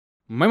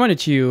Moin Moin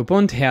YouTube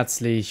und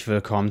herzlich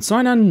willkommen zu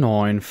einer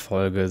neuen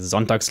Folge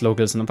Sonntags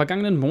Locals. Und am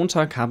vergangenen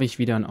Montag habe ich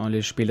wieder an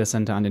Euch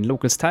Spielercenter an den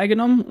Locals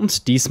teilgenommen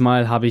und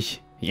diesmal habe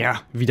ich,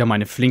 ja, wieder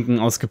meine Flinken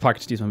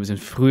ausgepackt, diesmal ein bisschen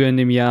früher in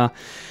dem Jahr.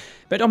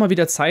 Wird auch mal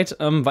wieder Zeit,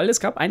 weil es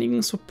gab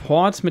einigen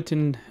Support mit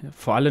den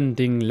vor allen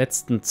Dingen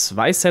letzten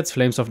zwei Sets,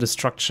 Flames of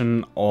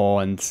Destruction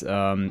und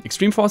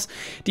Extreme Force,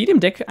 die dem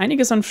Deck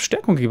einiges an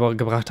Verstärkung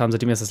gebracht haben,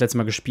 seitdem wir es das letzte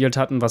Mal gespielt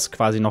hatten, was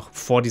quasi noch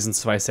vor diesen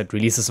zwei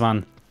Set-Releases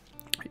waren.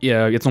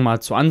 Jetzt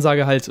nochmal zur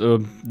Ansage halt,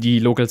 die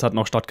Locals hatten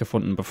auch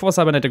stattgefunden, bevor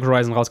Cybernetic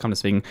Horizon rauskam,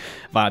 deswegen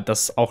war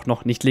das auch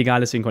noch nicht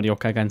legal, deswegen konnte ich auch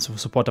keinen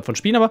Support davon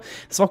spielen, aber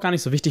das war auch gar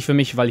nicht so wichtig für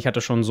mich, weil ich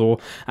hatte schon so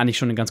eigentlich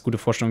schon eine ganz gute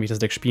Vorstellung, wie ich das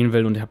Deck spielen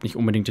will und ich habe nicht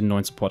unbedingt den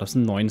neuen Support aus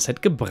dem neuen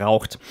Set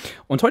gebraucht.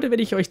 Und heute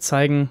werde ich euch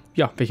zeigen,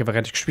 ja, welche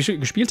Variante ich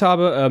gespielt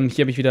habe.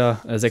 Hier habe ich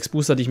wieder 6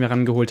 Booster, die ich mir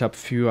rangeholt habe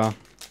für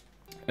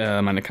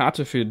meine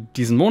Karte für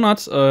diesen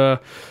Monat.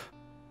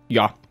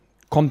 Ja.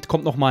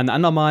 Kommt noch mal ein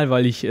andermal,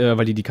 weil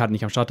die Karten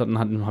nicht am Start hatten,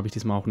 habe ich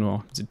diesmal auch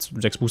nur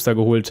 6 Booster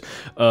geholt.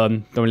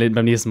 Beim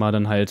nächsten Mal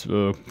dann halt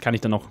kann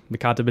ich dann noch eine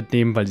Karte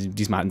mitnehmen, weil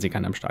diesmal hatten sie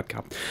keinen am Start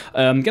gehabt.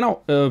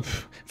 Genau,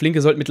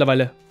 Flinke sollte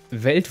mittlerweile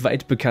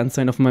weltweit bekannt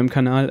sein auf meinem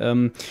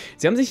Kanal.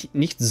 Sie haben sich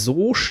nicht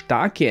so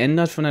stark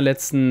geändert vom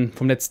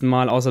letzten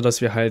Mal, außer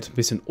dass wir halt ein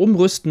bisschen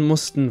umrüsten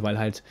mussten, weil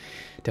halt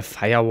der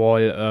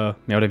Firewall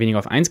mehr oder weniger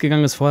auf 1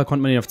 gegangen ist. Vorher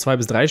konnte man ihn auf 2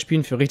 bis 3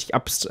 spielen für richtig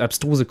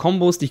abstruse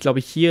Kombos, die ich glaube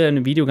ich hier in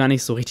dem Video gar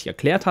nicht so richtig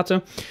erklärt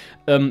hatte.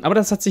 Aber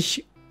das hat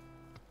sich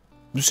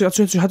jetzt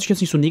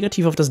nicht so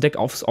negativ auf das Deck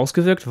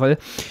ausgewirkt, weil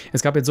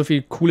es gab jetzt so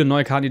viele coole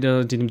neue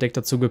Karten, die dem Deck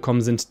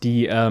dazugekommen sind,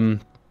 die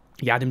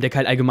ja, dem Deck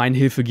halt allgemein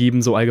Hilfe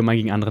geben, so allgemein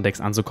gegen andere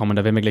Decks anzukommen.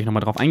 Da werden wir gleich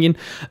nochmal drauf eingehen.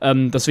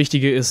 Das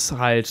Wichtige ist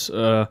halt,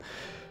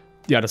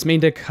 ja, das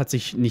Main-Deck hat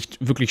sich nicht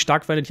wirklich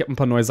stark verändert. Ich habe ein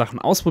paar neue Sachen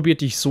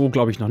ausprobiert, die ich so,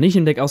 glaube ich, noch nicht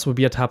im Deck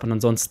ausprobiert habe. Und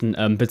ansonsten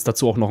wird es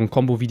dazu auch noch ein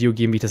Combo-Video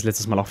geben, wie ich das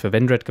letztes Mal auch für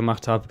Vendred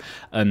gemacht habe.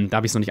 Da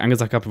habe ich es noch nicht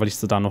angesagt gehabt, weil ich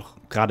es da noch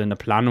gerade in der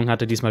Planung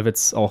hatte. Diesmal wird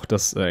es auch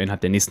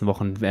innerhalb der nächsten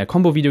Wochen ein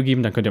Combo-Video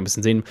geben. Dann könnt ihr ein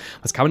bisschen sehen,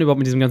 was kann man überhaupt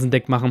mit diesem ganzen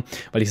Deck machen,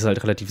 weil ich es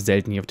halt relativ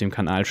selten hier auf dem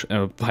Kanal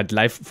halt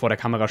live vor der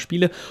Kamera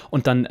spiele.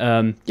 Und dann,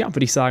 ja,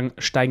 würde ich sagen,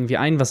 steigen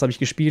wir ein. Was habe ich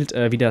gespielt?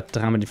 Wieder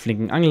dreimal den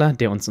flinken Angler,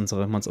 der uns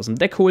unsere Monster aus dem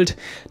Deck holt.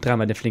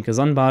 Dreimal der flinke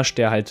Sonnenbarsch,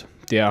 der halt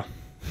der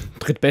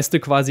drittbeste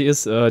quasi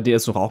ist. Der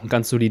ist doch auch ein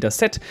ganz solider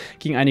Set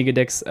gegen einige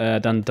Decks.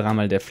 Dann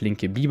dreimal der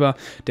flinke Biber,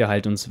 der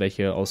halt uns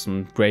welche aus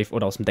dem Grave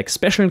oder aus dem Deck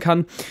specialen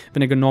kann,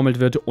 wenn er genormalt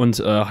wird. Und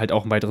halt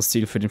auch ein weiteres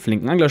Ziel für den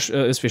flinken Angler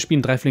ist, wir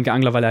spielen 3 flinke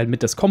Angler, weil er halt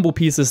mit das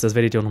Combo-Piece ist. Das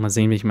werdet ihr auch nochmal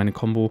sehen, wenn ich mein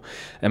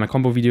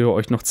Combo-Video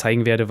euch noch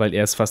zeigen werde, weil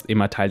er ist fast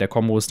immer Teil der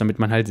Kombos, damit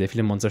man halt sehr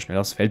viele Monster schnell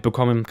aufs Feld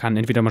bekommen kann.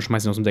 Entweder man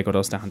schmeißt ihn aus dem Deck oder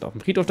aus der Hand auf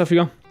den Friedhof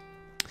dafür.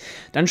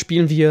 Dann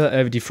spielen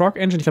wir die Frog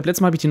Engine. Ich glaube,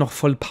 letztes Mal habe ich die noch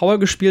voll Power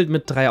gespielt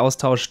mit 3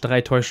 Austausch, 3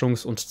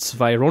 Täuschungs- und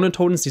 2 Ronin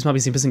Totens. Diesmal habe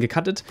ich sie ein bisschen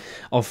gecuttet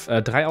auf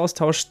 3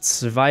 Austausch,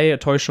 2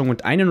 Täuschungen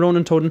und einen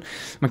Ronin Toten.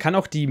 Man kann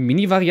auch die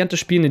Mini-Variante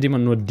spielen, indem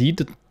man nur die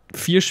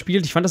 4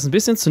 spielt. Ich fand das ein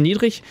bisschen zu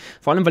niedrig,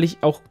 vor allem, weil ich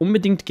auch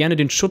unbedingt gerne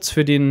den Schutz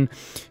für die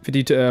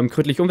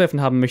krötlich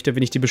umwerfen haben möchte,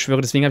 wenn ich die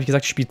beschwöre. Deswegen habe ich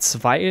gesagt, ich spiele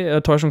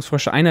 2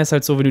 Täuschungsfrösche. Einer ist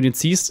halt so, wenn du den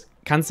ziehst,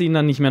 kannst du ihn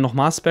dann nicht mehr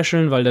nochmal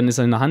specialen, weil dann ist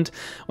er in der Hand.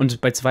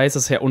 Und bei 2 ist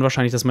es sehr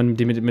unwahrscheinlich, dass man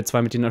mit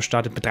 2 mit denen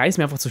startet. Bei 3 ist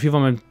mir einfach zu viel, weil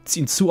man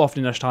ihn zu oft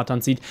in der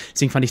Starthand sieht.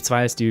 Deswegen fand ich 2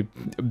 als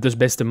das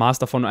beste Maß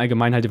davon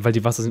allgemein halt, weil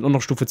die Wasser sind und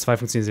noch Stufe 2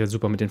 funktioniert sehr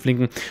super mit den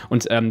Flinken.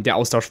 Und der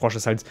Austauschfrosch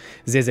ist halt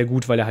sehr, sehr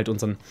gut, weil er halt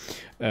unseren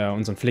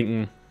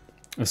Flinken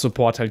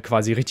Support halt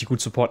quasi richtig gut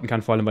supporten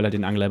kann, vor allem, weil er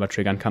den Angler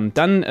triggern kann.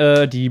 Dann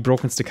die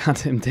brokenste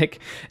Karte im Deck,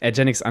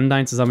 Genix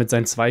Undyne zusammen mit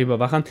seinen 2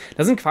 Überwachern.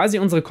 Das sind quasi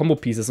unsere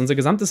Combo-Pieces. Unser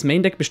gesamtes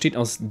Main-Deck besteht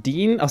aus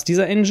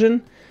dieser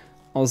Engine,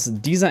 aus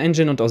dieser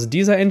Engine und aus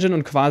dieser Engine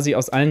und quasi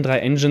aus allen 3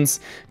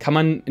 Engines kann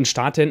man in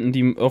Starthänden,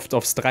 die oft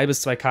aus 3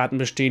 bis 2 Karten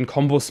bestehen,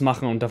 Kombos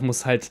machen und da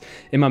muss halt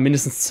immer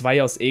mindestens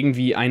 2 aus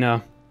irgendwie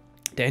einer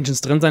der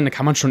Engines drin sein, da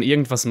kann man schon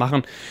irgendwas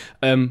machen.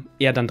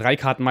 Eher dann 3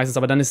 Karten meistens,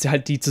 aber dann ist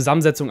halt die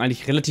Zusammensetzung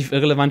eigentlich relativ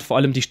irrelevant. Vor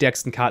allem die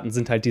stärksten Karten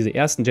sind halt diese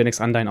ersten, Genix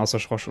Undyne,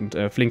 Austauschfrosch und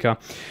Flinke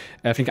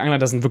Angler,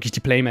 das sind wirklich die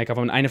Playmaker.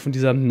 Wenn man eine von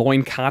dieser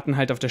 9 Karten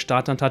halt auf der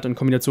Starthand hat, in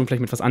Kombination vielleicht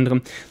mit was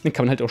anderem, dann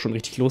kann man halt auch schon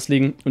richtig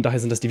loslegen. Und daher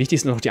sind das die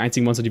wichtigsten und auch die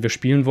einzigen Monster, die wir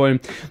spielen wollen.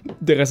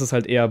 Der Rest ist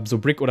halt eher so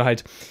Brick oder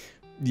halt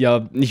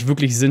ja nicht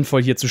wirklich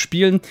sinnvoll hier zu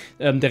spielen.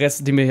 Der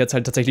Rest, den wir jetzt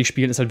halt tatsächlich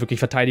spielen, ist halt wirklich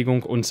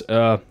Verteidigung und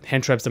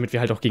Handtraps, damit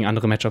wir halt auch gegen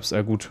andere Matchups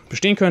gut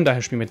bestehen können.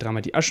 Daher spielen wir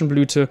 3-mal die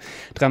Aschenblüte,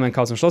 3-mal den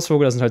Chaos- und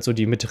Schlossvogel. Das sind halt so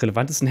die mit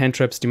relevantesten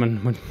Handtraps, die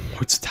man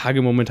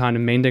heutzutage momentan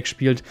im Main-Deck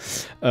spielt,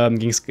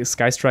 gegen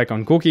Sky Striker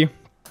und Goki.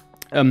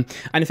 Eine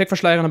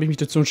Effektverschleiererin habe ich mich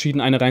dazu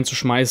entschieden, eine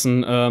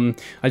reinzuschmeißen,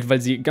 halt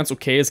weil sie ganz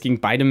okay ist gegen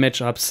beide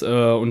Matchups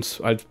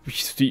und halt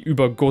ich sie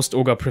über Ghost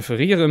Ogre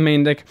präferiere im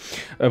Main-Deck,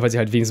 weil sie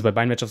halt wenigstens bei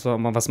beiden Matchups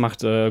was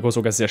macht. Ghost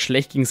Ogre ist sehr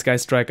schlecht gegen Sky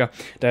Striker,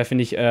 daher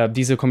finde ich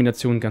diese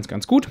Kombination ganz,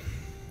 ganz gut.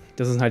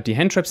 Das sind halt die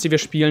Handtraps, die wir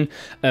spielen.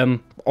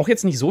 Auch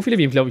jetzt nicht so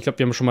viele. Ich glaube,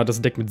 wir haben schon mal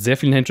das Deck mit sehr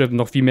vielen Handtraps,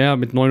 noch viel mehr,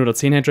 mit 9 oder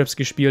 10 Handtraps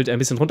gespielt, ein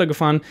bisschen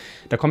runtergefahren.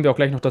 Da kommen wir auch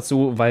gleich noch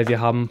dazu, weil wir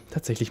haben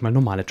tatsächlich mal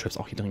normale Traps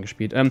auch hier drin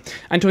gespielt. Ein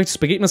theoretisches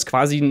Begegnis,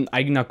 quasi ein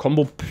eigener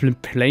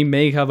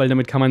Combo-Playmaker, weil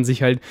damit kann man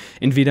sich halt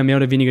entweder mehr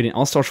oder weniger den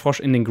Austauschfrosch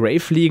in den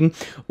Grave legen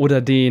oder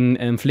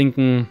den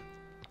Flinken,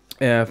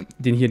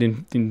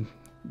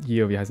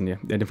 wie heißen die?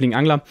 Den flinken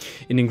Angler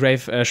in den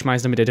Grave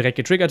schmeißen, damit er direkt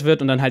getriggert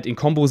wird und dann halt in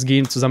Kombos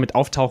gehen, zusammen mit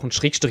Auftauchen,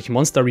 Schrägstrich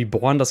Monster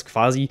Reborn, das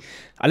quasi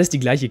alles die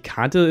gleiche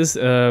Karte ist.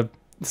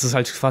 Das ist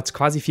halt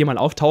quasi 4-mal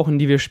Auftauchen,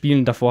 die wir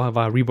spielen. Davor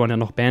war Reborn ja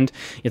noch banned.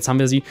 Jetzt haben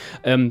wir sie.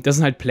 Das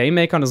sind halt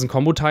Playmaker und das sind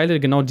Kombo-Teile.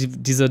 Genau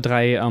diese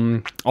 3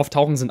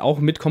 Auftauchen sind auch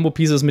mit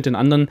Combo-Pieces mit den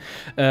anderen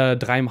 3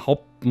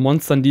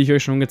 Hauptmonstern, die ich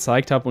euch schon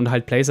gezeigt habe und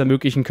halt Plays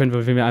ermöglichen können,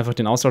 weil wir einfach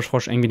den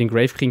Austauschfrosch irgendwie den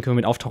Grave kriegen können,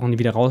 mit Auftauchen die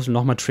wieder raus und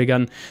nochmal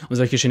triggern und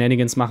solche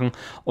Shenanigans machen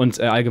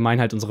und allgemein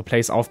halt unsere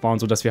Plays aufbauen,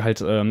 sodass wir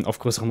halt auf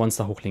größere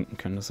Monster hochlinken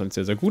können, das halt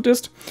sehr, sehr gut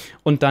ist.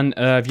 Und dann,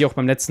 wie auch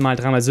beim letzten Mal,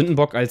 3-mal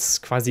Sündenbock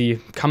als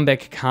quasi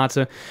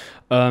Comeback-Karte,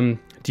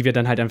 die wir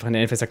dann halt einfach in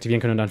der Endphase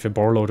aktivieren können und dann für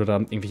Borrowload oder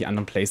irgendwelche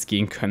anderen Plays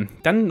gehen können.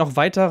 Dann noch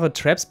weitere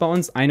Traps bei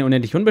uns, eine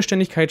unendliche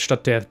Unbeständigkeit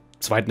statt der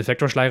zweiten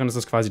Effektverschleierin. Das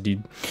ist quasi die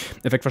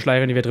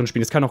Effektverschleierin, die wir drin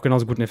spielen. Es kann auch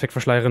genauso gut eine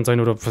Effektverschleierin sein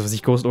oder was weiß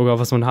ich, Ghost Ogre,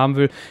 was man haben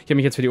will. Ich habe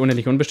mich jetzt für die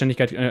unendliche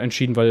Unbeständigkeit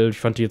entschieden, weil ich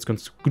fand die jetzt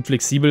ganz gut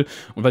flexibel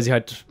und weil sie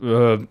halt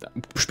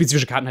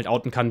spezifische Karten halt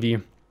outen kann, wie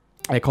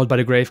Called by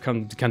the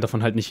Grave, die kann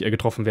davon halt nicht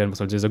getroffen werden,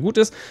 was halt sehr, sehr gut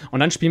ist. Und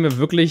dann spielen wir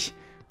wirklich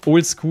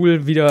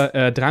oldschool wieder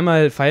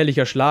 3-mal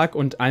feierlicher Schlag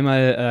und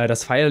einmal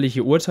das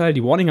feierliche Urteil.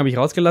 Die Warning habe ich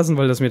rausgelassen,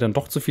 weil das mir dann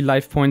doch zu viel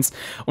Life-Points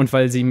und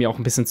weil sie mir auch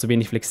ein bisschen zu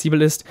wenig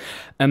flexibel ist.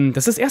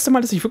 Das ist das erste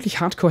Mal, dass ich wirklich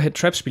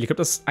Hardcore-Head-Trap spiele. Ich glaube,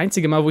 das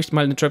einzige Mal, wo ich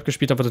mal eine Trap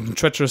gespielt habe, war ein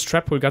Treacherous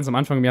Trap Hole ganz am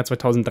Anfang im Jahr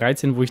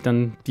 2013, wo ich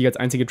dann die als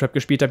einzige Trap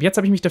gespielt habe. Jetzt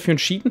habe ich mich dafür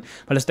entschieden,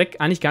 weil das Deck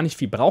eigentlich gar nicht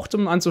viel braucht,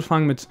 um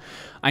anzufangen mit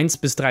 1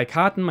 bis 3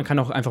 Karten. Man kann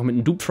auch einfach mit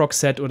einem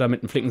Dupe-Frog-Set oder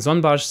mit einem Flinken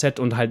Sonnenbarsch-Set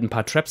und halt ein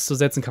paar Traps zu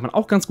setzen, kann man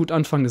auch ganz gut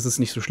anfangen. Das ist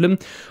nicht so schlimm.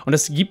 Und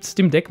das gibt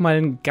dem Deck mal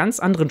einen ganz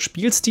anderen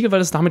Spielstil, weil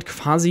es damit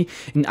quasi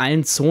in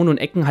allen Zonen und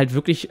Ecken halt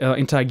wirklich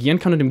interagieren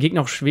kann und dem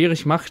Gegner auch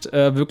schwierig macht,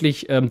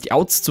 wirklich die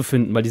Outs zu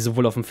finden, weil die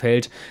sowohl auf dem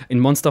Feld in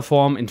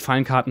Monsterform, in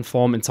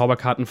Fallenkartenform, in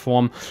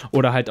Zauberkartenform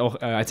oder halt auch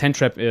als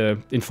Handtrap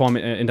in Form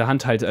in der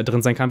Hand halt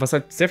drin sein kann, was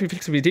halt sehr viel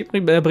Flexibilität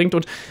bringt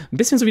und ein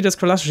bisschen so wie das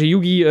klassische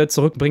Yugi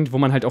zurückbringt, wo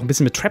man halt auch ein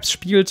bisschen mit Traps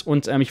spielt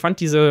und ich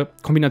fand diese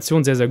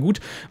Kombination sehr, sehr gut,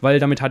 weil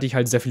damit hatte ich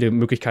halt sehr viele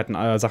Möglichkeiten,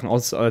 Sachen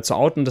zu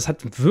outen. Das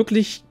hat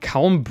wirklich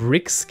kaum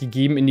Bricks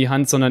gegeben in die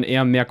Hand, sondern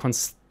eher mehr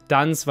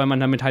Konstanz, weil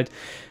man damit halt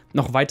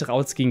noch weitere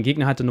Outs gegen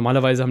Gegner hatte.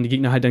 Normalerweise haben die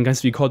Gegner halt dann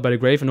ganz viel Called by the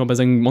Grave und nur bei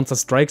seinen Monster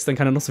Strikes, dann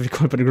kann er noch so viel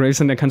Called by the Grave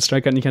sein, der kann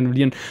Strike halt nicht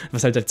annullieren,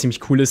 was halt ziemlich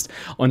cool ist.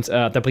 Und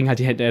da bringen halt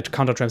die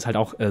Counter-Traps halt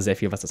auch sehr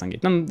viel, was das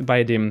angeht. Dann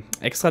bei dem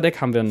Extra-Deck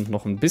haben wir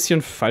noch ein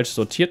bisschen falsch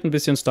sortiert, ein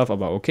bisschen Stuff,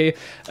 aber okay.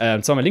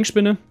 Zweimal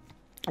Linkspinne.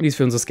 Die ist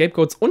für unsere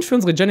Scapegoats und für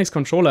unsere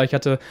Genix-Controller. Ich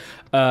hatte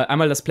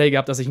einmal das Play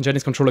gehabt, dass ich einen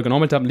Genix-Controller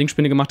genormalt habe, einen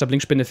Linkspinne gemacht habe,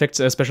 Linkspinne-Effekt,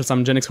 Special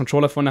Summon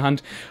Genix-Controller von der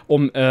Hand,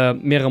 um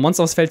mehrere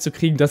Monster aufs Feld zu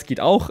kriegen. Das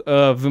geht auch,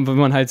 wenn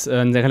man halt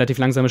ein relativ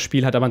langsames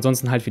Spiel hat, aber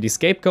ansonsten halt für die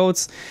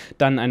Scapegoats.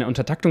 Dann eine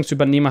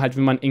Untertaktungsübernehmer, halt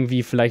wenn man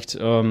irgendwie vielleicht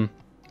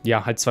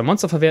halt 2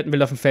 Monster verwerten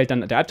will auf dem Feld,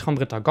 dann der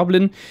Albtraumritter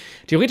Goblin.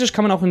 Theoretisch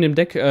kann man auch in dem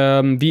Deck,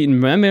 wie in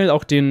Mermail,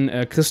 auch den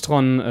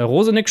Crystron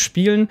Roseneck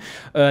spielen.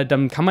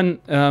 Dann kann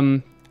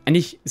man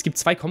es gibt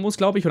 2 Kombos,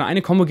 glaube ich, oder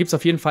eine Kombo gibt es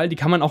auf jeden Fall, die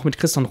kann man auch mit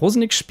Crystron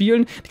Roseneck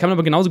spielen, die kann man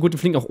aber genauso gut im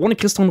Flink auch ohne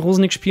Crystron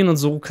Roseneck spielen und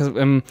so,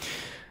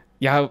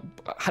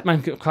 hat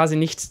man quasi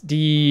nicht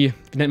die,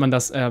 wie nennt man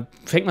das,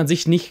 fängt man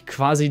sich nicht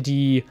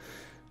quasi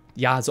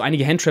so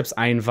einige Handtraps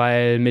ein,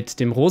 weil mit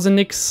dem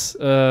Rosenix,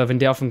 wenn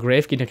der auf den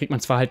Grave geht, dann kriegt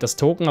man zwar halt das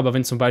Token, aber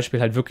wenn zum Beispiel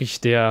halt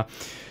wirklich der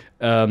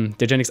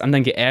Genix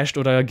anderen geasht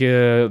oder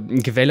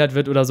gewellert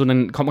wird oder so,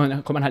 dann kommt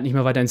man halt nicht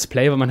mehr weiter ins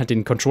Play, weil man halt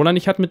den Controller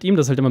nicht hat mit ihm.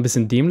 Das ist halt immer ein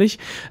bisschen dämlich.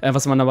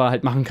 Was man aber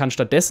halt machen kann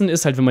stattdessen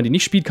ist halt, wenn man die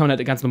nicht spielt, kann man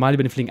halt ganz normal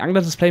über den flinken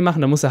Angler das Play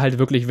machen. Dann muss er halt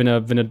wirklich, wenn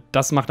er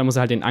das macht, dann muss er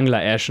halt den Angler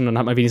ashen. Dann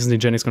hat man wenigstens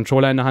den Genix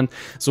Controller in der Hand.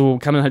 So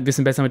kann man halt ein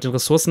bisschen besser mit den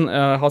Ressourcen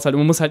haushalten.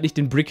 Und man muss halt nicht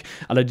den Brick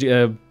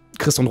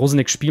Crystron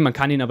Roseneck spielen, man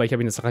kann ihn, aber ich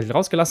habe ihn jetzt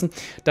rausgelassen.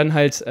 Dann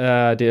halt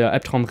der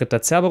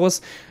Albtraumritter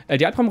Cerberus.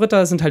 Die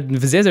Albtraumritter sind halt eine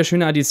sehr, sehr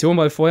schöne Addition,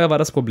 weil vorher war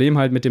das Problem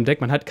halt mit dem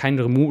Deck, man hat kein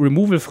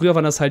Removal. Früher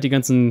waren das halt die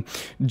ganzen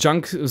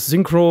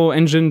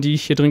Junk-Synchro-Engine, die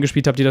ich hier drin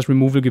gespielt habe, die das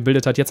Removal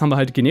gebildet hat. Jetzt haben wir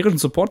halt generischen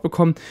Support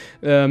bekommen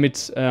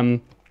mit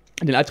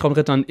den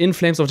Albtraumrittern in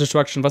Flames of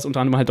Destruction, was unter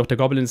anderem halt auch der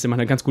Goblin ist, den man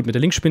halt ganz gut mit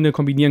der Linkspinne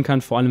kombinieren kann,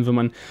 vor allem wenn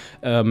man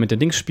mit der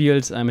Dings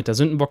spielt. Mit der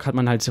Sündenbock hat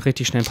man halt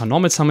richtig schnell ein paar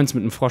Normal Summons,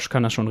 mit dem Frosch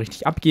kann das schon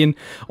richtig abgehen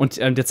und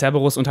der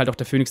Cerberus und halt auch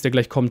der Phönix, der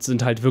gleich kommt,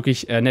 sind halt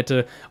wirklich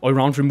nette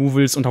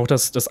Allround-Removals und auch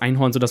das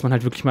Einhorn, sodass man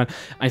halt wirklich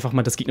einfach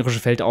mal das gegnerische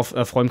Feld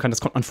aufräumen kann.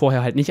 Das konnte man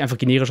vorher halt nicht, einfach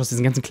generisch aus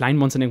diesen ganzen kleinen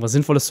Monstern irgendwas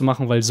Sinnvolles zu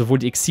machen, weil sowohl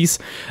die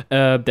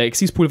der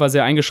Xyz-Pool war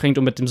sehr eingeschränkt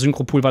und mit dem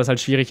Synchro-Pool war das halt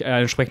schwierig,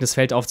 ein entsprechendes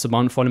Feld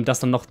aufzubauen und vor allem das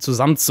dann noch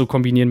zusammen zu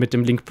kombinieren mit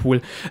dem Link-Pool.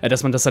 cool,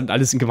 dass man das halt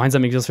alles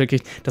gemeinsam in das Feld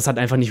kriegt. Das hat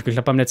einfach nicht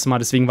geklappt beim letzten Mal,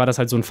 deswegen war das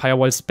halt so ein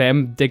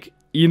Firewall-Spam-Deck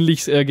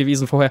ähnlich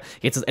gewesen vorher.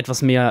 Jetzt ist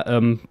etwas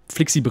mehr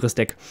flexibles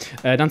Deck.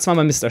 Dann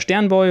zweimal Mr.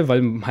 Sternboy,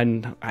 weil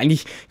man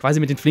eigentlich quasi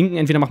mit den Flinken,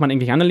 entweder macht man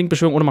irgendwelche anderen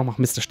Link-Beschwörungen oder man macht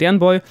Mr.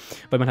 Sternboy,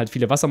 weil man halt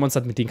viele Wassermonster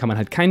hat, mit denen kann man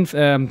halt kein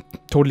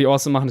Totally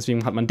Awesome machen,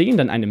 deswegen hat man den,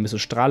 dann einen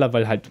Mrs. Strahler,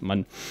 weil halt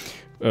man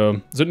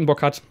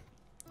Sündenbock hat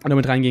und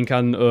damit reingehen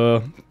kann.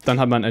 Dann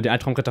hat man den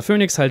Albtraumritter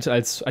Phönix halt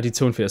als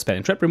Addition für das Spell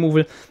and Trap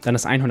Removal, dann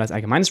das Einhorn als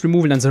allgemeines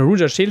Removal, dann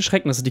Saruja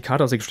Schädelschrecken, das ist die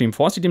Karte aus Extreme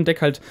Force, die dem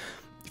Deck halt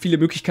viele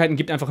Möglichkeiten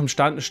gibt, einfach im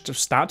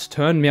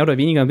Start-Turn mehr oder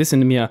weniger ein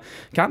bisschen mehr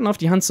Karten auf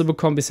die Hand zu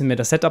bekommen, ein bisschen mehr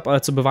das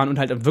Setup zu bewahren und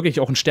halt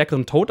wirklich auch einen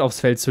stärkeren Toad aufs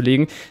Feld zu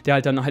legen, der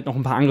halt dann halt noch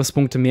ein paar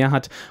Angriffspunkte mehr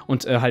hat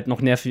und halt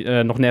noch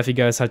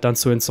nerviger ist halt dann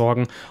zu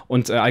entsorgen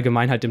und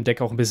allgemein halt dem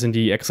Deck auch ein bisschen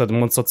die extra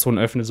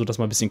Monsterzonen öffnet, sodass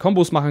man ein bisschen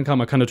Kombos machen kann.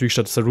 Man kann natürlich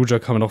statt Saruja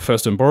kann man noch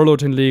First and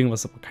Borrowed hinlegen,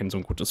 was aber kein so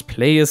ein gutes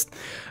Play ist.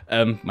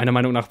 Meiner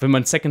Meinung nach, wenn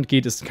man Second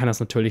geht, kann das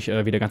natürlich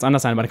wieder ganz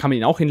anders sein, aber dann kann man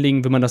ihn auch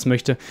hinlegen, wenn man das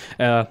möchte.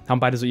 Haben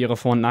beide so ihre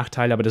Vor- und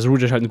Nachteile, aber der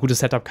Saruja ist halt ein gutes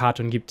Setup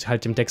Karte und gibt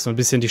halt dem Deck so ein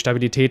bisschen die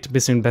Stabilität, ein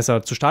bisschen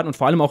besser zu starten und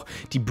vor allem auch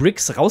die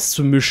Bricks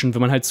rauszumischen, wenn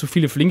man halt zu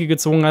viele Flinke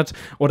gezogen hat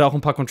oder auch ein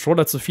paar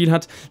Controller zu viel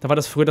hat. Da war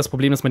das früher das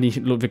Problem, dass man die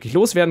nicht wirklich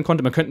loswerden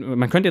konnte. Man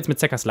könnte jetzt mit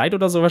Zeckers Light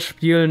oder sowas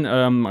spielen.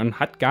 Man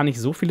hat gar nicht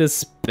so viele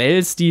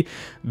Spells, die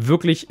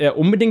wirklich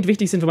unbedingt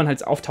wichtig sind, wenn man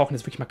halt auftauchen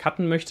jetzt wirklich mal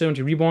cutten möchte und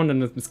die Reborn, dann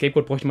mit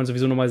Scapegoat bräuchte man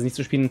sowieso normalerweise nicht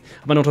zu spielen.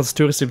 Aber noch das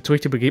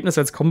törichte Begräbnis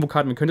als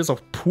Kombo-Karten. Man könnte es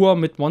auch pur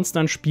mit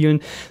Monstern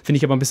spielen, finde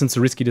ich aber ein bisschen zu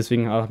risky,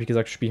 deswegen habe ich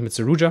gesagt, spiele ich mit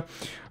Saruja.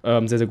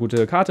 Sehr, sehr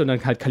gute Karte und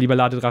dann halt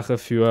Kaliberladedrache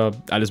für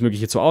alles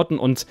Mögliche zu outen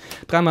und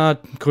dreimal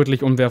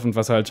krötlich umwerfen,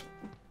 was halt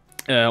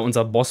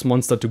unser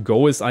Boss-Monster to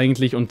go ist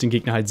eigentlich und den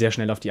Gegner halt sehr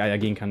schnell auf die Eier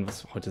gehen kann,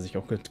 was heute sich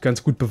auch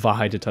ganz gut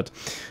bewahrheitet hat.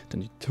 Dann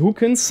die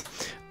Tokens.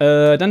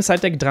 Dann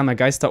Side-Deck, dreimal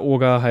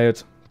Geister-Ogre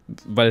halt,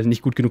 weil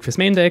nicht gut genug fürs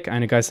Main-Deck.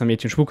 Eine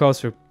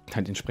Geistermädchen-Spukhaus für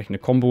halt entsprechende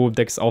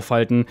Combo-Decks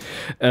aufhalten.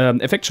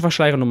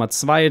 Effektverschleier Nummer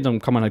 2, dann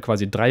kann man halt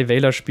quasi 3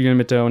 Wähler spielen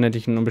mit der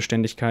unendlichen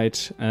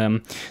Unbeständigkeit.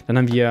 Dann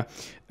haben wir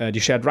die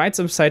Shared Rights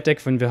im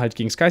Side-Deck, wenn wir halt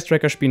gegen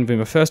Skystriker spielen, wenn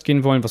wir First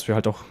gehen wollen, was wir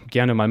halt auch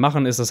gerne mal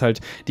machen, ist das halt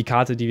die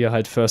Karte, die wir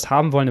halt First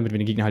haben wollen, damit wir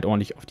den Gegner halt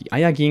ordentlich auf die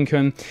Eier gehen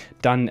können.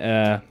 Dann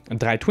 3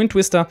 Twin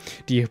Twister,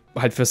 die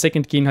halt für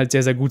Second gehen halt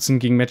sehr, sehr gut sind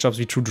gegen Matchups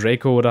wie True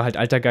Draco oder halt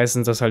Altergeist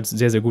sind das halt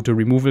sehr, sehr gute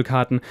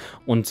Removal-Karten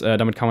und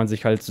damit kann man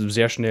sich halt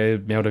sehr schnell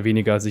mehr oder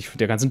weniger sich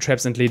der ganzen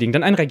Traps entledigen.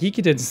 Dann ein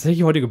Ragiki, den ich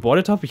tatsächlich heute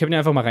gebordet habe. Ich habe ihn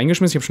einfach mal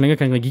reingeschmissen, ich habe schon länger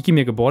keinen Ragiki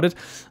mehr gebordet,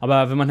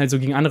 aber wenn man halt so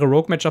gegen andere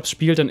Rogue-Matchups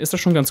spielt, dann ist das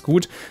schon ganz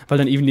gut, weil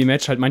dann Evenly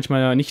Match halt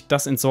manchmal nicht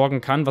das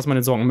entsorgen kann, was man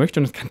entsorgen möchte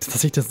und kann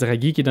tatsächlich das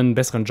Ragiki dann einen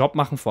besseren Job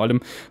machen, vor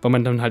allem, weil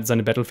man dann halt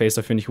seine Battlephase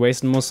dafür nicht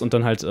wasten muss und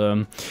dann halt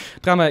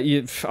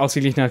dreimal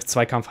ausgeglichener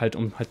Zweikampf halt,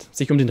 um halt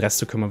sich um den Rest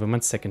zu kümmern, wenn man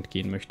Second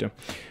gehen möchte.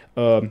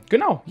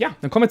 Genau, ja,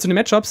 dann kommen wir zu den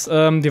Matchups.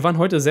 Wir waren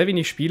heute sehr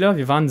wenig Spieler,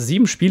 wir waren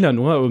 7 Spieler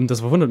nur,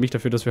 das verwundert mich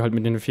dafür, dass wir halt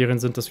mit den Ferien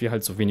sind, dass wir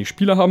halt so wenig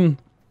Spieler haben.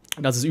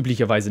 Das ist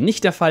üblicherweise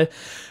nicht der Fall.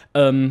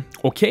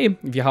 Okay,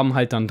 wir haben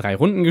halt dann 3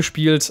 Runden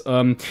gespielt.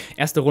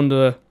 Erste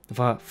Runde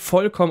war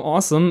vollkommen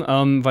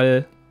awesome,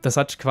 weil das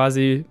hat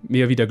quasi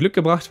mir wieder Glück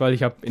gebracht, weil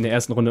ich habe in der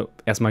ersten Runde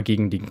erstmal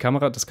gegen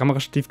das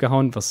Kamerastativ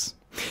gehauen, was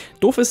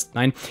doof ist.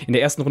 Nein, in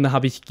der ersten Runde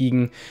habe ich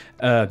gegen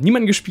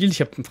niemanden gespielt. Ich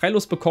habe einen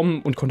Freilos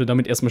bekommen und konnte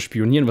damit erstmal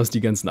spionieren, was die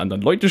ganzen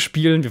anderen Leute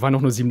spielen. Wir waren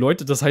auch nur 7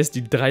 Leute, das heißt,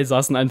 die 3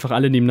 saßen einfach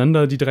alle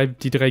nebeneinander, die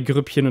drei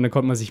Grüppchen, und dann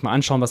konnte man sich mal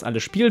anschauen, was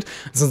alle spielt.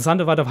 Das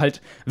Interessante war da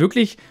halt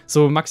wirklich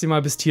so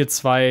maximal bis Tier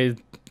 2,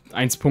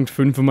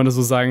 1.5, wenn man das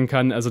so sagen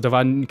kann. Also da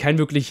war kein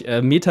wirklich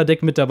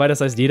Meta-Deck mit dabei, das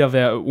heißt, jeder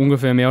wäre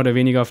ungefähr mehr oder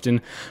weniger auf der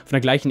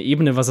gleichen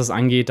Ebene, was das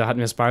angeht. Da hatten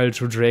wir Spiral,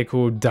 True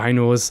Draco,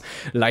 Dinos,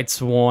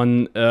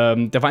 Lightsworn,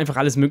 da war einfach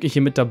alles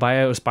Mögliche mit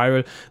dabei,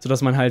 Spiral,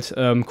 sodass man halt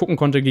gucken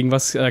konnte, gegen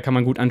was kann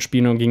man gut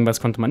anspielen und gegen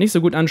was konnte man nicht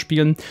so gut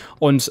anspielen.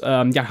 Und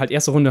ja, halt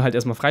erste Runde halt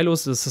erstmal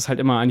freilos. Das ist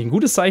halt immer eigentlich ein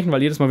gutes Zeichen,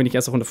 weil jedes Mal, wenn ich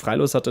erste Runde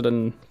freilos hatte,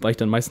 dann war ich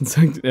dann meistens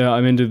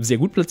am Ende sehr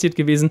gut platziert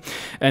gewesen.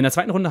 In der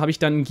zweiten Runde habe ich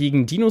dann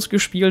gegen Dinos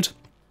gespielt.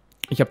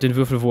 Ich habe den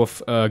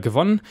Würfelwurf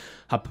gewonnen,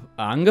 habe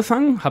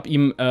angefangen, habe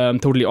ihm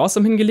Totally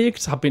Awesome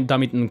hingelegt, habe ihm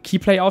damit einen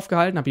Keyplay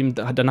aufgehalten,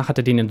 danach hat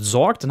er den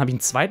entsorgt, dann habe ich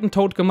einen zweiten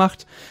Toad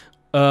gemacht.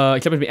 Ich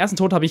glaube, mit dem ersten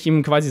Toad habe ich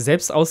ihm quasi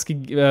selbst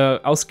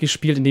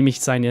ausgespielt, indem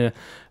ich seine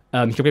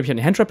ich glaube, ich habe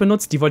eine Handtrap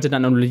benutzt, die wollte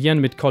dann annullieren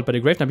mit Called by the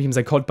Grave. Dann habe ich ihm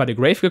sein Called by the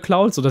Grave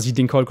geklaut, sodass ich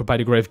den Called by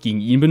the Grave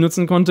gegen ihn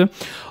benutzen konnte.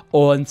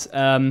 Und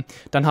dann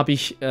habe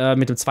ich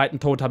mit dem zweiten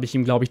Tod habe ich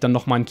ihm, glaube ich, dann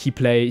nochmal ein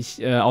Keyplay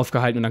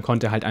aufgehalten und dann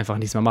konnte er halt einfach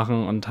nichts mehr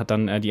machen und hat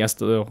dann die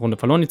erste Runde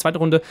verloren. Die zweite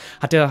Runde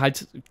hat er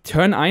halt,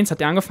 Turn 1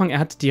 hat er angefangen, er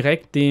hat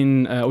direkt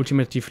den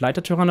Ultimative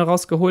Leiter Tyranne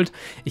rausgeholt.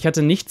 Ich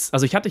hatte nichts,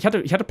 also ich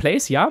hatte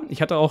Plays, ja.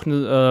 Ich hatte auch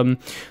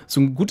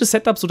so ein gutes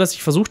Setup, sodass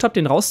ich versucht habe,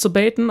 den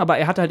rauszubaiten, aber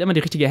er hatte halt immer die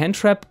richtige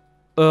Handtrap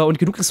und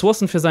genug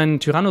Ressourcen für seinen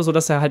Tyranno,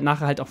 sodass er halt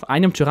nachher halt auf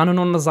einem Tyranno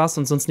noch saß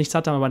und sonst nichts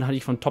hatte. Aber dann hatte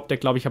ich von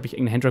Top-Deck, glaube ich, habe ich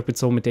irgendeine Handrack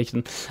bezogen, mit der ich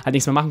dann halt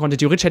nichts mehr machen konnte.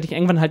 Theoretisch hätte ich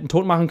irgendwann halt einen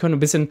Tod machen können, ein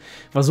bisschen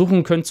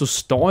versuchen können zu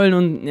stallen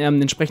und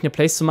entsprechende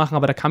Plays zu machen,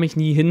 aber da kam ich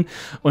nie hin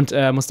und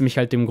musste mich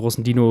halt dem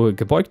großen Dino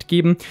gebeugt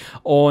geben.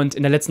 Und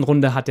in der letzten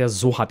Runde hat er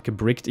so hart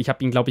gebrickt. Ich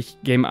habe ihn, glaube ich,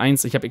 Game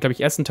 1,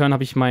 ersten Turn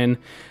habe ich mein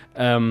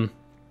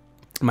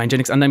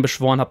Genix Undyne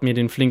beschworen, hab mir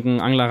den flinken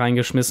Angler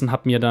reingeschmissen,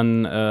 hab mir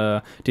dann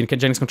den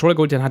Genix Controller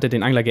geholt, dann hat er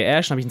den Angler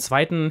geasht, dann habe ich einen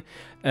zweiten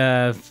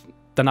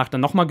danach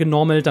dann nochmal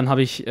genormelt, dann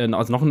habe ich,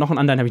 also noch einen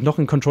anderen, habe ich noch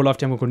einen Controller auf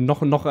die Hand geguckt,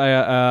 noch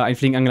einen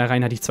flinken Angler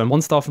rein, hatte ich 2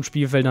 Monster auf dem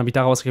Spielfeld, dann habe ich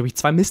daraus, glaube ich,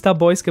 2 Mr.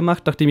 Boys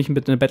gemacht, nachdem ich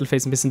mit einer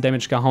Battleface ein bisschen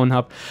Damage gehauen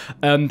habe.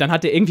 Dann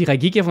hat er irgendwie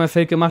Raigeki auf mein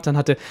Feld gemacht, dann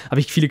habe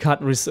ich viele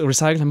Karten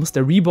recycelt, dann musste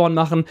er Reborn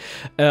machen,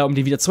 um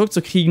den wieder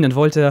zurückzukriegen, dann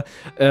wollte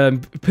er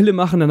Pille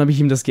machen, dann habe ich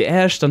ihm das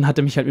geasht, dann hat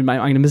er mich halt mit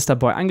meinem eigenen Mr.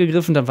 Boy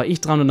angegriffen, dann war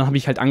ich dran und dann habe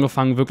ich halt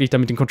angefangen, wirklich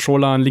dann mit den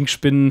Controllern,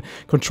 Linkspinnen,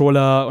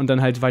 Controller und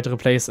dann halt weitere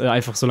Plays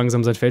einfach so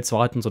langsam sein Feld zu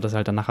halten, sodass er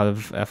halt dann nachher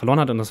verloren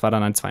hat und das war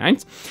dann ein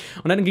 2-1.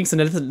 Und dann ging es in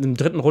der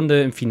dritten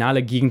Runde im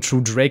Finale gegen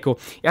True Draco.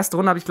 Erste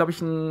Runde habe ich, glaube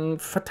ich, einen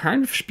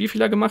fatalen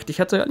Spielfehler gemacht.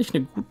 Ich hatte eigentlich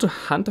eine gute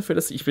Hand dafür,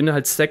 dass ich bin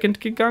halt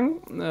Second gegangen,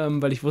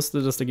 weil ich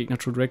wusste, dass der Gegner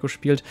True Draco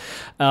spielt.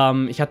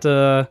 Ich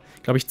hatte,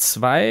 glaube ich,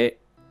 2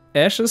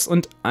 Ashes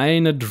und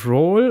eine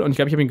Droll. Und ich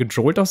glaube, ich habe ihn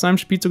gedrollt auf seinem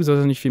Spielzug,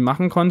 sodass er nicht viel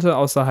machen konnte,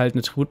 außer halt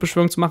eine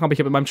Trutbeschwörung zu machen. Aber ich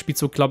habe in meinem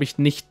Spielzug, glaube ich,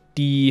 nicht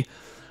die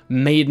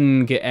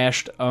Maiden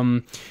geasht,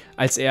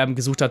 als er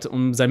gesucht hat,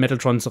 um sein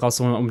Metaltron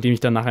rauszuholen, um den ich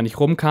dann nachher nicht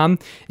rumkam.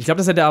 Ich glaube,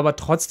 das hätte aber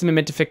trotzdem im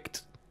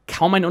Endeffekt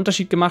kaum einen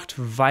Unterschied gemacht,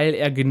 weil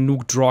er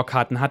genug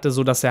Draw-Karten hatte,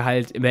 sodass er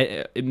halt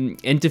im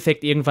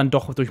Endeffekt irgendwann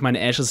doch durch meine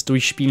Ashes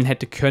durchspielen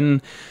hätte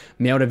können,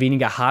 mehr oder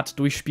weniger hart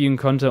durchspielen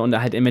konnte und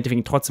er halt im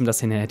Endeffekt trotzdem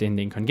das hätte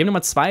hinlegen können. Game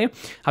Nummer 2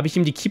 habe ich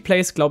ihm die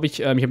Keyplays, glaube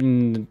ich, habe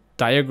ihn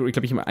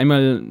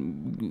einmal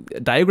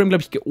Diagram,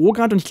 glaube ich,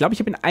 geogert und ich glaube, ich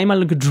habe ihn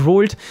einmal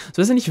gedrollt,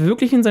 sodass er nicht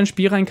wirklich in sein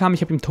Spiel reinkam.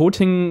 Ich habe ihm Tod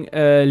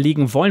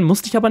hinlegen wollen,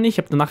 musste ich aber nicht.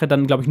 Ich habe nachher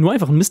dann, glaube ich, nur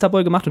einfach einen Mr.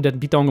 Boy gemacht und der hat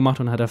einen Beatdown gemacht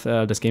und hat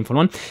das Game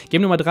verloren.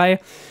 Game Nummer 3,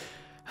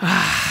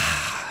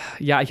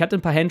 ja, ich hatte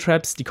ein paar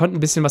Handtraps, die konnten ein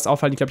bisschen was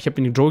aufhalten. Ich glaube, ich habe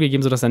ihm den Draw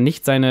gegeben, sodass er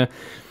nicht seine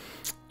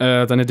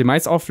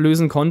Demise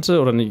auflösen konnte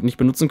oder nicht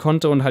benutzen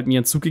konnte und halt mir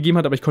einen Zug gegeben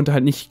hat, aber ich konnte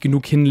halt nicht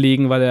genug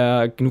hinlegen, weil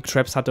er genug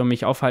Traps hatte, um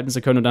mich aufhalten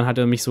zu können und dann hat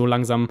er mich so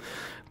langsam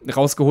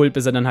rausgeholt,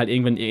 bis er dann halt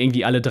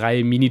irgendwie alle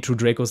 3 Mini-True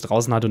Dracos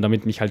draußen hatte und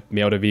damit mich halt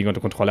mehr oder weniger unter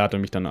Kontrolle hatte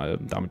und mich dann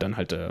damit dann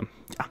halt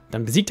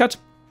dann besiegt hat.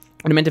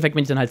 Und im Endeffekt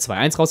bin ich dann halt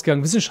 2-1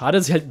 rausgegangen. Ein bisschen schade,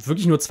 dass ich halt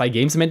wirklich nur 2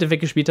 Games im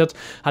Endeffekt gespielt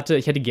hatte.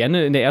 Ich hätte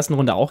gerne in der ersten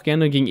Runde auch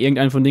gerne gegen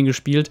irgendeinen von denen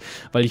gespielt,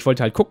 weil ich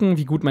wollte halt gucken,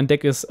 wie gut mein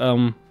Deck ist.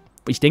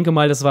 Ich denke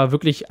mal, das war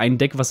wirklich ein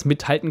Deck, was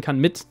mithalten kann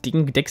mit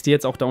den Decks, die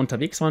jetzt auch da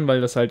unterwegs waren, weil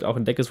das halt auch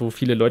ein Deck ist, wo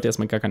viele Leute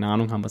erstmal gar keine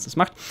Ahnung haben, was es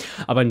macht.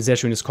 Aber ein sehr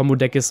schönes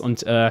Combo-Deck ist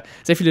und sehr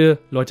viele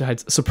Leute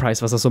halt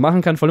surprise, was das so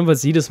machen kann. Vor allem, weil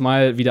es jedes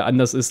Mal wieder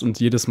anders ist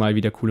und jedes Mal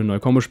wieder coole neue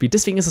Combo spielt.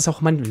 Deswegen ist es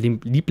auch mein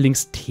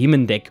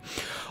Lieblingsthemendeck.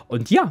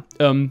 Und ja,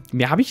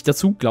 mehr habe ich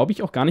dazu, glaube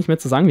ich, auch gar nicht mehr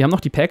zu sagen. Wir haben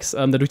noch die Packs.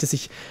 Dadurch, dass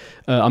ich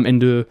am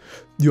Ende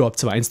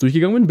 2-1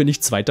 durchgegangen bin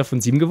ich Zweiter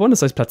von 7 geworden.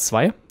 Das heißt Platz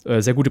 2.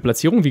 Sehr gute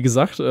Platzierung. Wie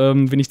gesagt,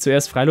 wenn ich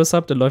zuerst Freilos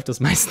habe, dann läuft das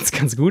meistens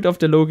ganz gut auf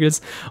der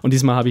Locals. Und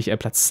diesmal habe ich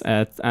Platz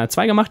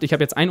 2 gemacht. Ich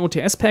habe jetzt ein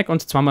OTS-Pack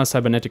und zweimal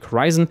Cybernetic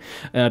Horizon.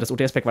 Das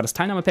OTS-Pack war das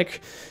Teilnahme-Pack.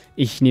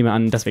 Ich nehme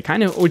an, dass wir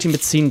keine Ultimate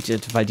ziehen,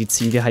 weil die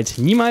ziehen wir halt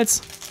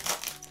niemals.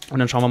 Und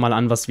dann schauen wir mal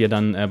an, was wir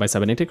dann bei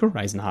Cybernetic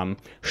Horizon haben.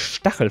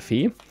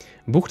 Stachelfee,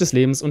 Buch des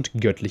Lebens und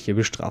göttliche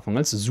Bestrafung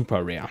als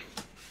Super Rare.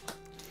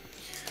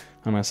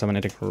 Haben wir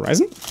Cybernetic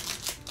Horizon.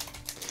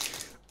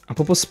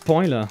 Apropos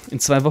Spoiler, in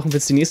 2 Wochen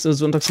wird es die nächste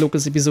Sonntags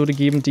Locals Episode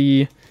geben,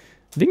 die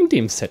wegen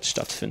dem Set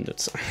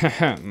stattfindet.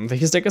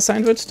 Welches Deck es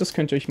sein wird, das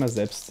könnt ihr euch mal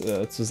selbst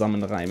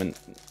zusammenreimen.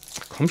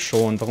 Ach, komm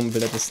schon, warum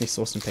will er das nicht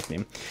so aus dem Pack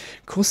nehmen?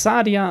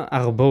 Crusadia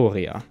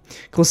Arborea,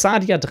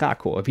 Crusadia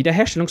Draco,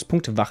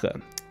 Wiederherstellungspunkt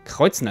Wache,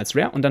 Kreuzen als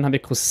Rare und dann haben wir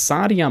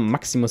Crusadia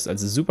Maximus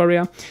als Super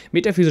Rare,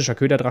 metaphysischer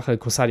Köderdrache,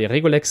 Crusadia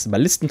Regolex,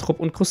 Ballistentrupp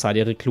und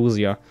Crusadia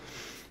Reclusia.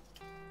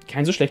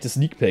 Kein so schlechtes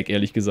Sneak-Pack,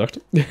 ehrlich gesagt.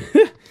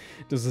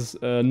 Das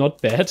ist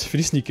not bad für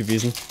die Sneak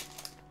gewesen.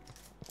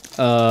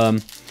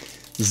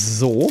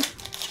 So.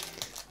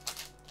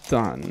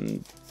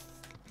 Dann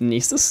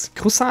nächstes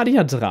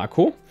Crusadia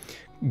Draco,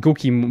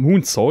 Goki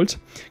Moonsault,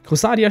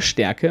 Crusadia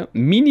Stärke,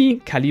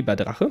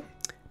 Mini-Kaliber-Drache,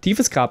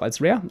 Tiefes Grab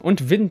als Rare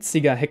und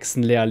winziger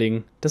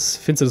Hexenlehrling. Das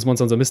finsteres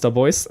Monster unser Mr.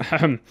 Boys.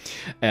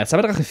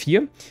 Cyberdrache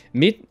 4,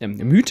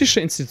 mythische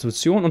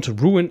Institution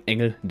und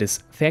Ruin-Engel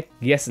des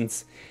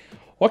Vergessens.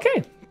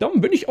 Okay, dann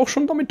bin ich auch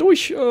schon damit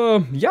durch.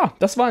 Ja,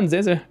 das war eine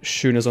sehr, sehr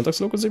schöne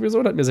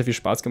Sonntags-Locals-Episode. Hat mir sehr viel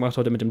Spaß gemacht,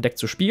 heute mit dem Deck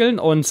zu spielen.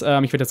 Und ich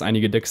werde jetzt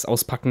einige Decks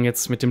auspacken.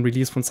 Jetzt mit dem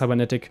Release von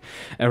Cybernetic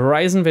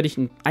Horizon werde ich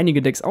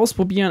einige Decks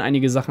ausprobieren.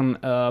 Einige Sachen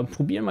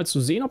probieren, mal zu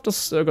sehen, ob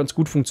das ganz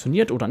gut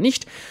funktioniert oder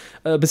nicht.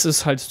 Bis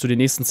es halt zu den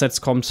nächsten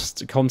Sets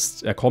kommt.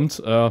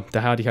 Daher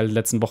hatte ich halt in den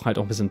letzten Wochen halt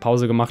auch ein bisschen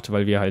Pause gemacht,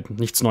 weil wir halt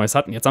nichts Neues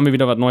hatten. Jetzt haben wir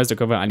wieder was Neues, da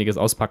können wir einiges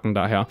auspacken.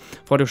 Daher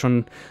freut euch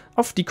schon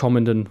auf die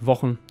kommenden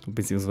Wochen,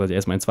 beziehungsweise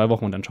erstmal in 2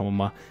 Wochen und dann schauen wir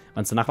mal,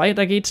 wann es danach danach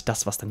weitergeht.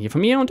 Das war's dann hier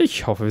von mir und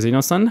ich hoffe, wir sehen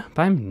uns dann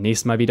beim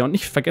nächsten Mal wieder. Und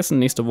nicht vergessen,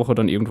 nächste Woche,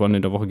 dann irgendwann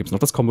in der Woche gibt es noch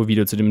das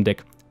Kombo-Video zu dem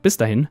Deck. Bis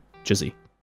dahin, tschüssi.